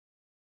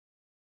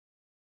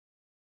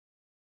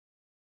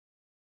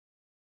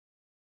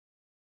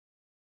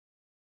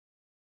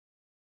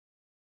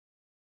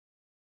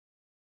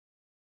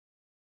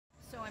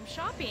I'm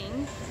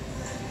shopping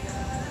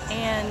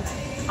and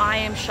I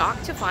am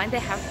shocked to find they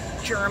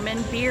have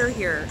German beer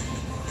here.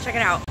 Check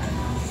it out.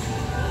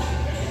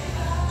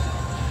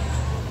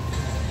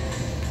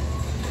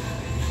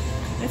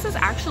 This is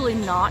actually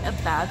not a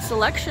bad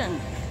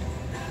selection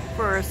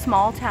for a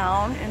small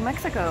town in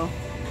Mexico.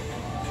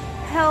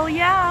 Hell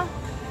yeah.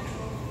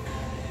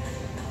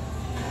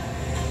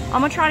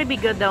 I'm gonna try to be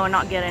good though and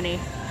not get any.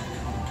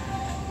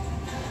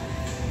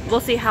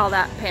 We'll see how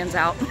that pans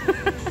out.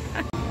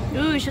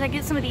 Ooh, should I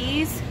get some of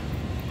these?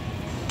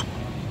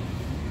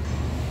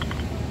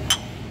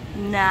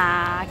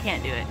 Nah, I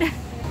can't do it.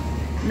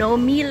 No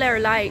Miller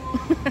Lite.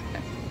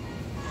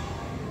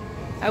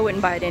 I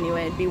wouldn't buy it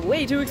anyway. It'd be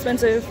way too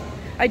expensive.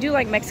 I do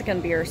like Mexican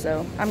beer,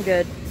 so I'm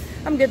good.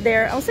 I'm good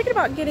there. I was thinking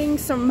about getting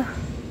some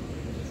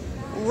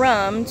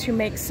rum to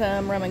make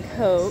some rum and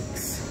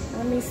cokes.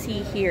 Let me see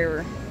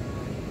here.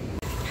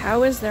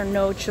 How is there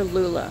no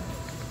Cholula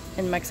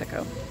in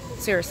Mexico?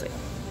 Seriously.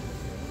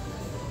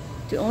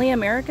 Do only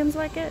Americans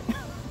like it?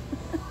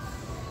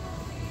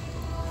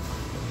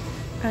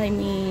 I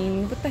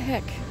mean, what the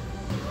heck?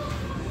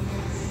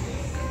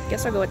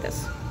 Guess I'll go with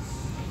this.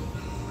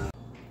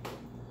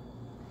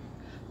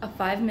 A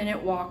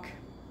 5-minute walk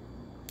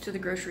to the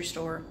grocery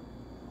store.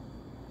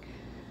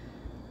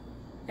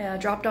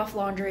 Dropped off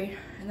laundry,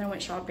 and then I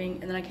went shopping,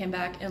 and then I came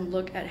back and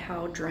look at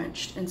how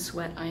drenched in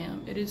sweat I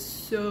am. It is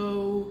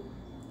so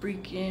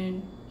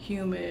freaking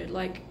humid.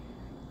 Like,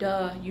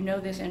 duh, you know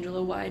this,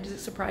 Angela. Why does it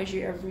surprise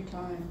you every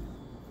time?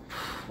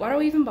 Why do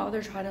I even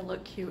bother trying to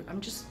look cute?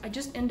 I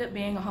just end up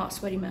being a hot,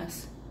 sweaty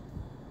mess.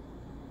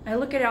 I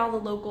look at all the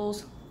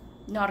locals,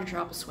 not a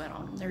drop of sweat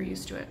on them. They're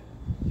used to it.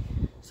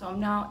 So I'm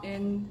now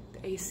in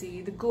the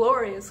AC, the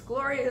glorious,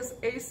 glorious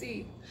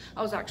AC.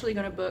 I was actually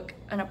gonna book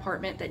an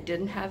apartment that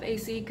didn't have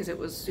AC because it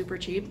was super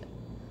cheap.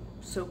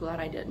 So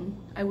glad I didn't.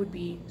 I would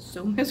be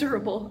so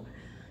miserable.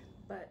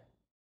 But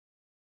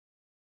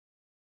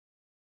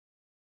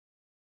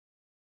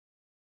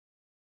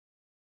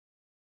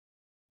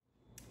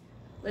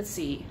let's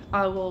see.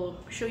 I will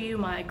show you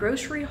my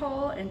grocery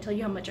haul and tell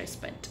you how much I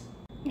spent.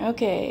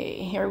 Okay,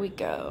 here we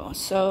go.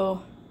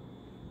 So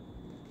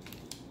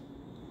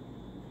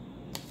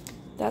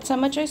that's how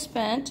much I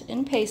spent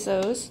in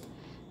pesos,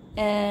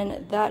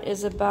 and that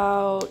is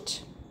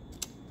about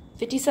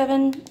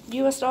 57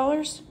 US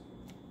dollars.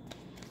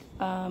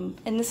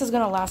 And this is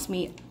gonna last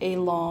me a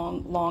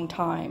long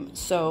time.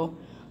 So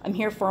I'm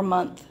here for a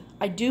month.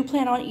 I do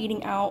plan on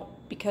eating out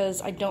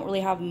because I don't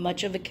really have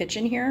much of a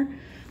kitchen here.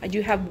 I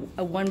do have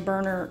a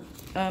 1-burner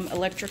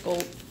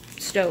electrical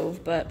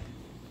stove, but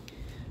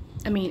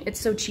I mean, it's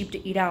so cheap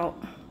to eat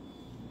out.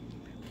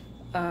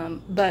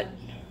 But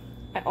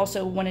I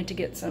also wanted to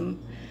get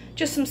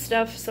just some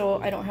stuff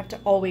so I don't have to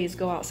always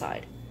go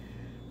outside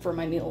for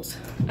my meals.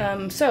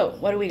 So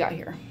what do we got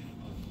here?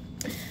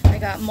 I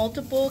got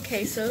multiple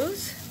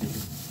quesos.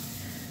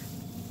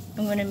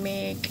 I'm gonna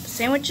make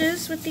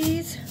sandwiches with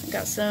these. I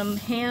got some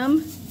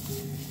ham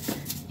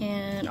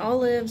and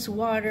olives,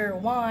 water,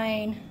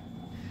 wine,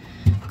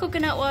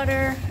 coconut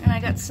water, and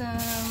I got some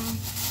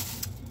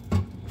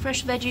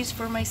fresh veggies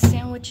for my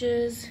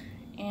sandwiches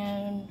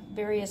and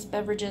various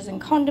beverages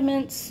and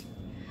condiments.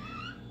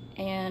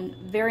 And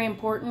very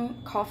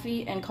important,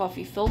 coffee and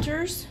coffee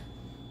filters.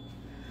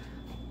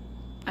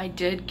 I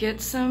did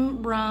get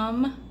some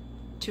rum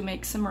to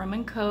make some rum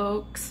and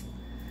cokes.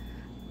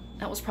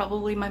 That was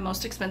probably my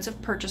most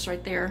expensive purchase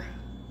right there.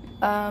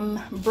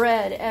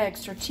 Bread,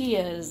 eggs,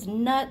 tortillas,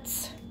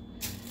 nuts,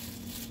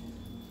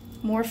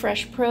 more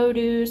fresh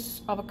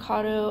produce,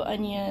 avocado,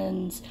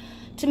 onions,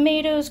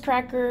 tomatoes,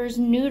 crackers,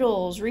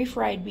 noodles,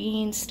 refried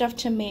beans, stuff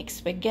to make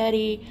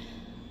spaghetti,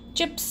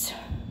 chips,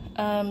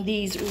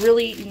 these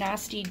really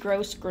nasty,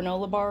 gross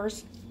granola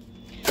bars,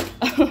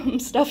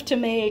 stuff to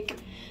make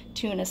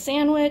tuna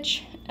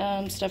sandwich,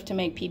 stuff to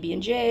make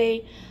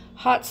PB&J,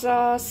 hot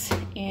sauce,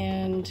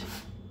 and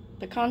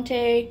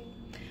picante.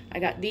 I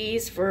got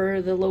these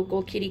for the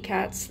local kitty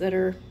cats that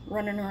are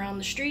running around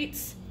the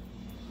streets.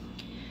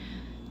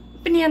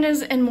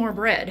 Bananas and more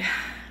bread.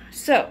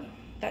 So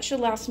that should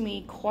last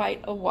me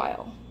quite a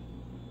while.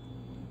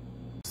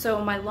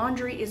 So my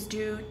laundry is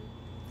due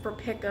for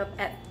pickup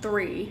at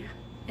 3,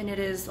 and it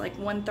is like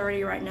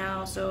 1:30 right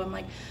now. So I'm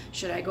like,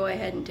 should I go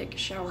ahead and take a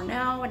shower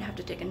now and have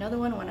to take another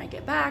one when I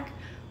get back?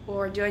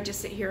 Or do I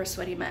just sit here a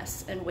sweaty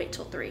mess and wait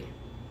till 3?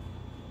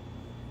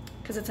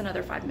 Because it's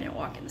another 5-minute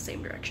walk in the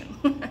same direction.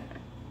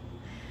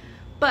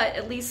 But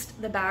at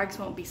least the bags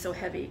won't be so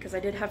heavy, because I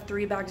did have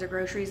 3 bags of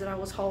groceries that I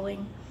was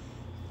hauling,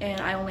 and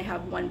I only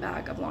have 1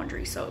 bag of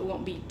laundry, so it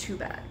won't be too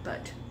bad.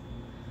 But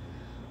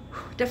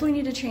definitely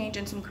need to change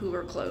in some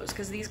cooler clothes,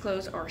 because these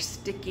clothes are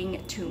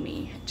sticking to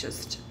me.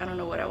 Just, I don't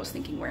know what I was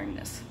thinking wearing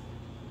this.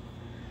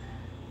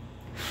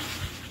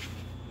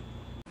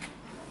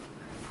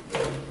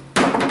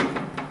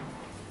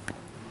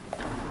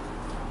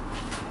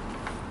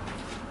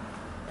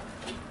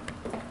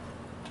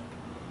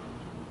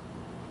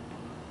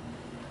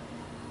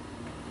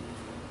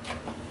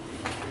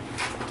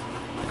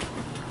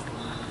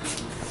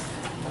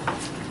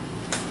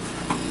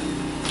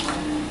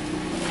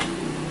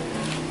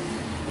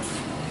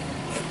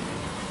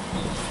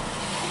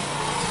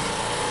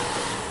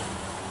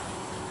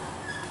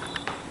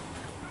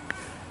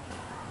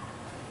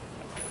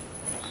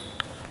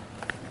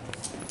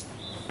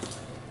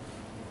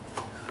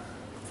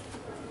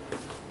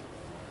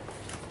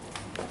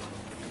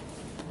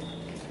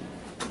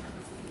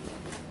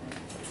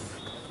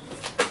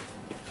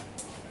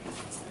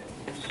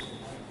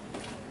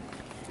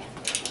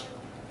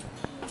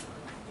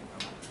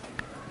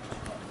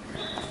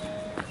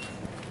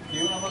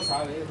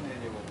 cada vez me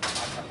llevo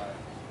hasta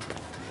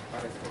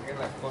para escoger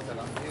las cosas.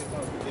 Las mujeres no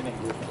tienen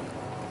gusto.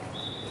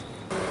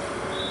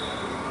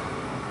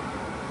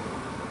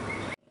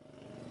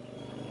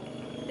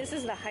 This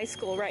is the high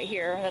school right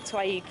here. That's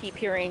why you keep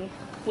hearing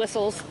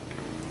whistles.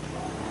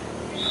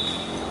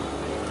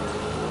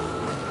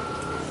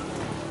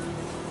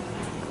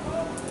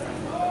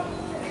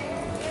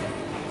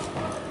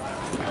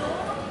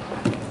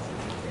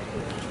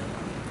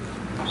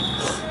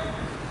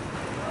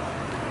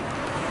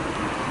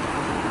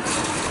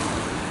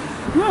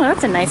 Oh,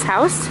 that's a nice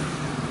house.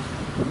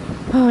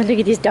 Oh, look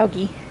at this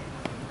doggy.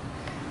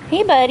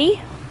 Hey, buddy.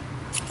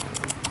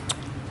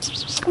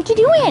 What you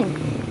doing?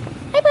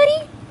 Hi,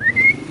 buddy.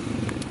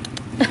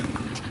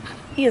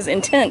 He is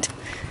intent.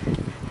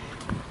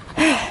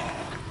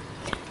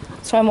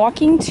 So I'm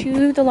walking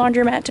to the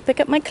laundromat to pick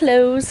up my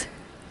clothes.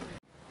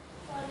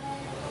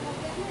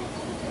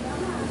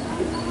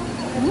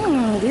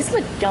 These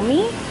look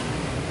yummy.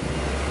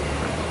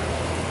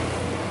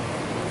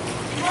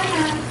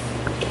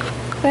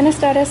 Buenas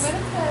tardes.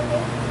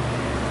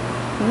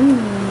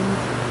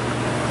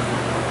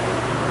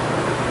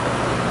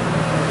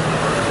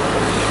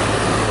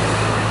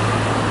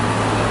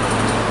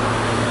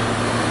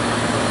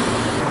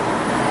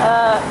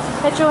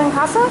 Hecho en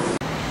casa?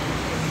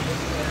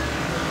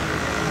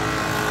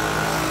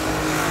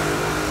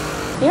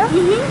 Yeah?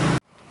 Mm-hmm.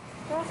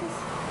 Gracias.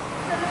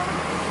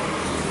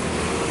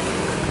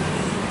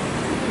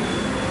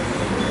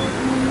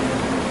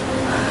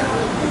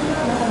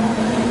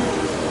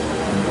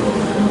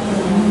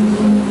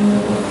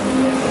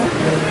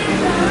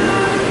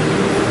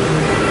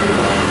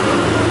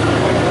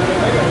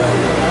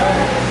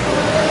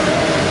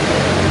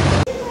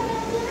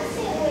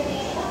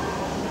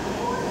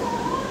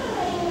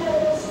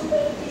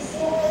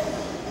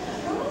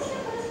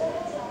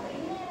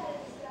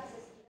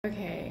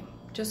 Okay,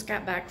 just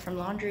got back from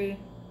laundry,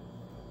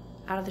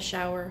 out of the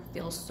shower,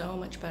 feels so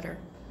much better.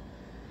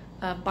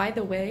 By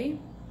the way,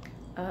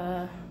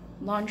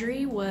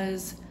 laundry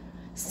was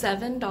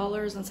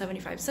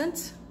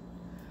 $7.75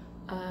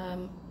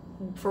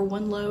 for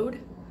one load,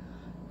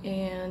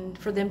 and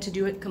for them to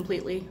do it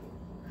completely,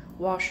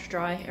 wash,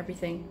 dry,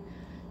 everything,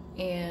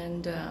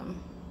 and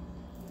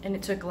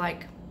it took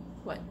like,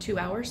 what, 2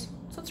 hours?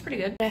 So it's pretty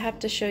good. I have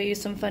to show you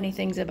some funny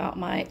things about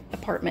my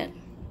apartment.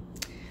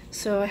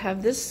 So I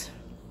have this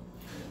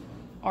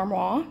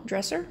armoire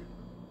dresser,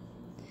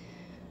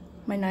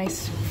 my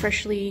nice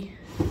freshly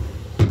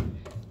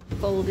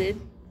folded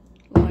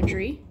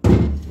laundry.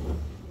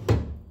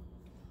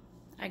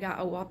 I got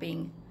a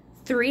whopping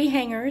 3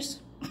 hangers.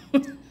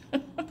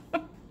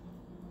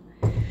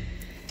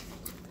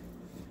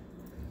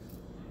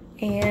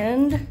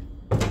 And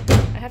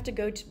I have to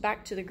go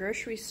back to the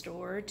grocery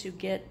store to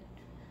get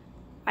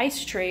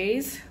ice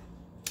trays,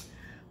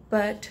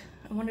 but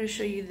I wanted to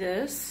show you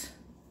this.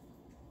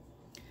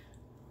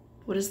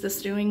 What is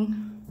this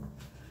doing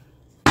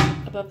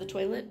above the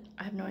toilet?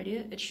 I have no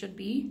idea. It should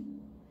be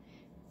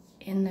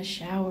in the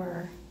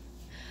shower.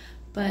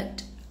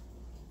 But,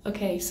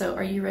 okay, so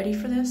are you ready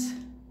for this?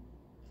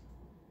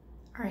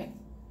 All right.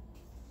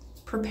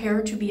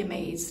 Prepare to be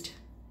amazed.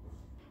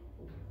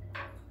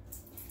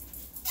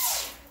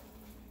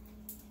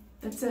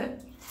 That's it.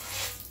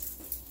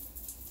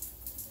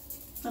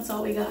 That's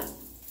all we got.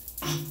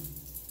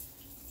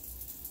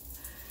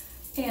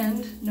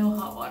 And no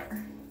hot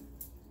water.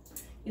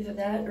 Either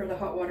that or the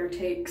hot water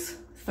takes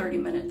 30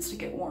 minutes to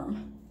get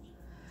warm.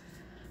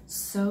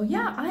 So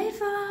yeah, I've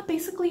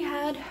basically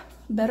had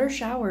better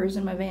showers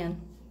in my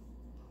van.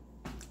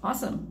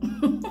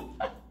 Awesome.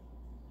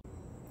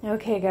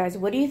 Okay guys,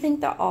 what do you think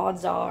the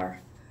odds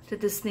are that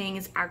this thing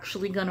is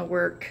actually gonna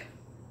work?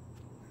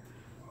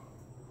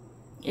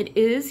 It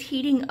is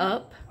heating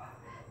up.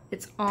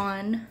 It's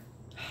on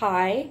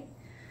high,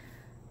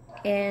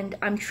 and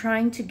I'm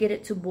trying to get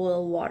it to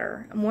boil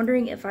water. I'm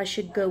wondering if I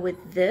should go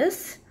with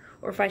this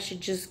or if I should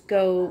just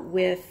go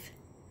with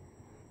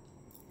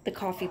the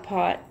coffee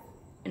pot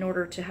in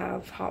order to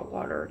have hot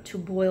water to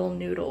boil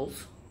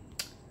noodles.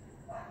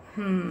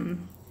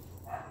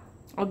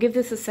 I'll give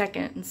this a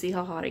second and see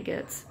how hot it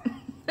gets.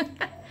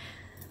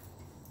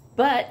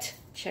 But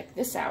check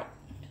this out.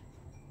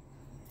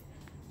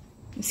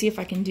 Let's see if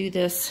I can do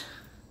this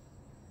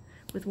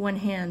with one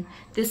hand.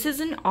 This is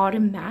an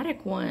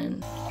automatic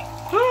one.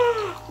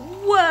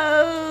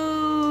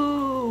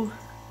 Whoa!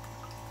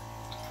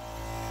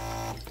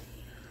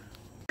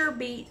 Sure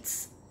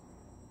beats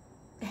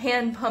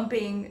hand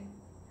pumping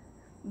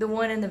the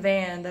one in the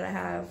van that I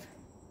have.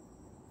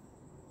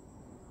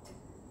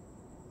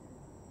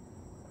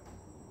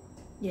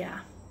 Yeah.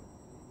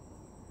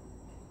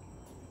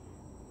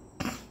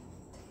 Did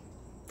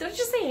I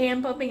just say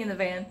hand pumping in the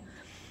van?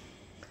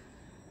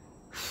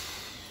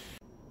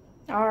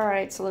 All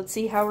right, so let's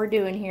see how we're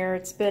doing here.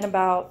 It's been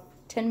about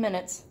 10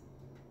 minutes.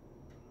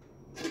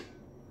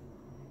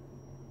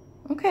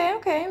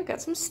 Okay, we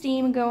got some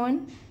steam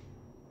going.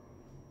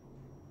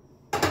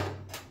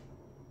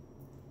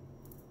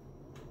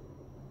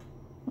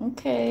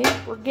 Okay,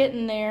 we're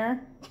getting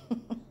there.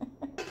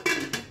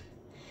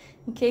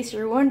 In case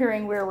you're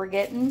wondering where we're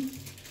getting,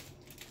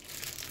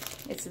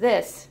 it's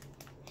this.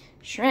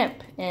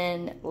 Shrimp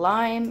and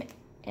lime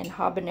and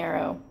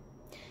habanero.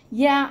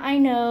 Yeah, I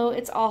know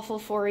it's awful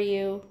for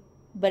you,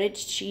 but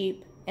it's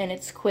cheap and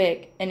it's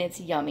quick and it's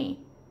yummy.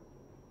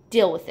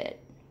 Deal with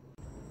it.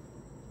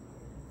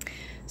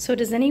 So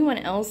does anyone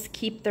else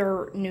keep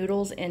their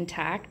noodles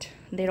intact?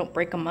 They don't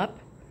break them up?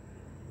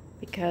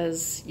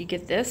 Because you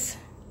get this.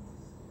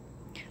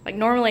 Like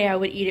normally I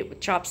would eat it with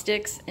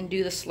chopsticks and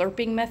do the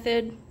slurping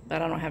method,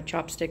 but I don't have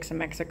chopsticks in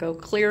Mexico,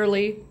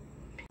 clearly.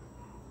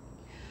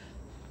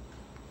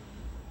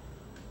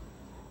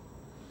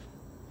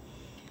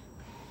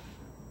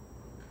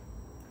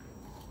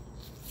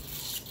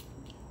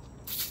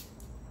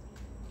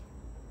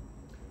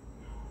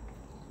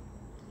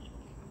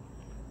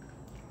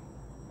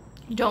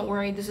 Don't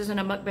worry, this isn't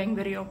a mukbang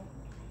video.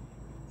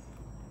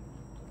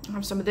 I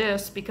have some of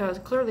this because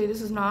clearly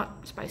this is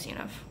not spicy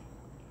enough.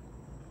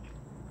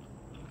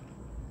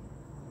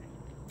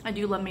 I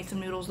do love me some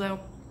noodles though.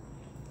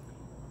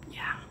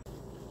 Yeah.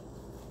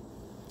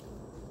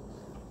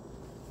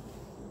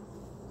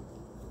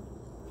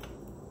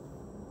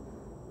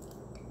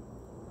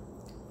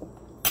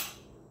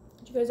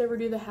 Did you guys ever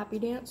do the happy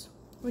dance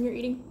when you're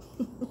eating?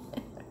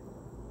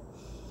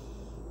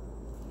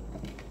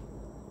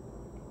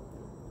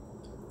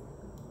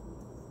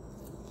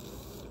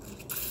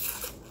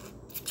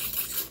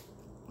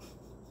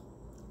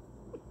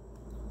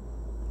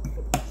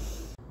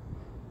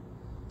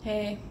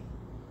 Hey,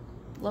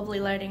 lovely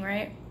lighting,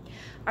 right?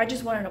 I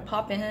just wanted to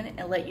pop in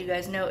and let you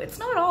guys know it's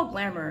not all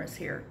glamorous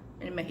here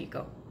in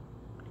Mexico.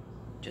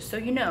 Just so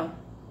you know,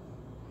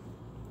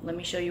 let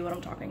me show you what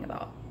I'm talking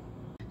about.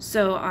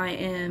 So I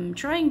am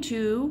trying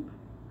to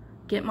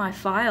get my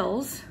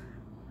files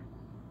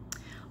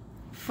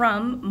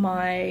from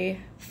my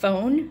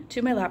phone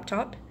to my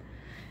laptop.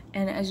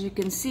 And as you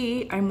can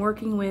see, I'm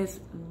working with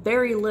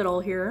very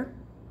little here.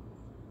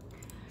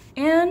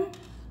 And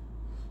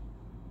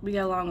we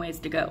got a long ways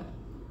to go.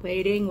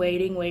 Waiting,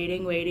 waiting,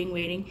 waiting, waiting,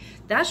 waiting.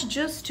 That's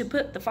just to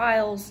put the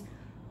files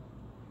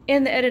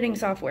in the editing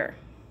software.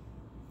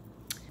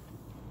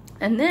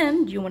 And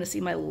then, do you want to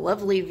see my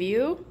lovely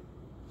view?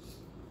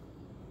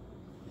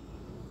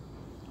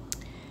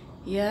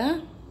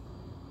 Yeah,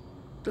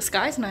 the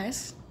sky's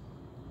nice.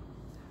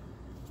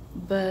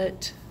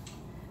 But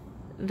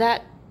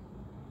that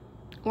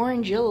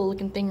orange yellow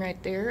looking thing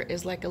right there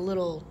is like a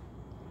little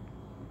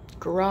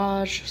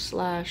garage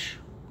slash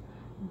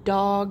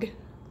dog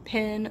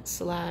pen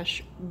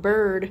slash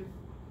bird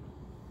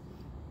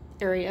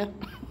area.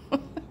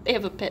 They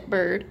have a pet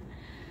bird.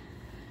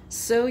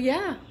 So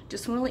yeah,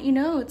 just want to let you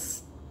know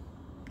it's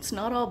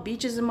not all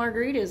beaches and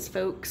margaritas,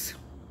 folks.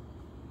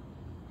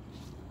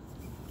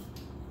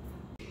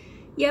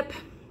 Yep,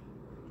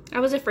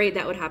 I was afraid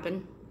that would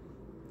happen.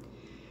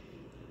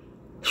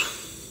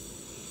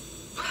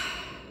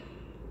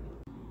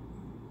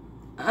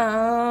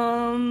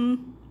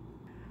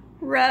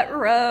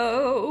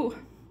 Ruh-roh.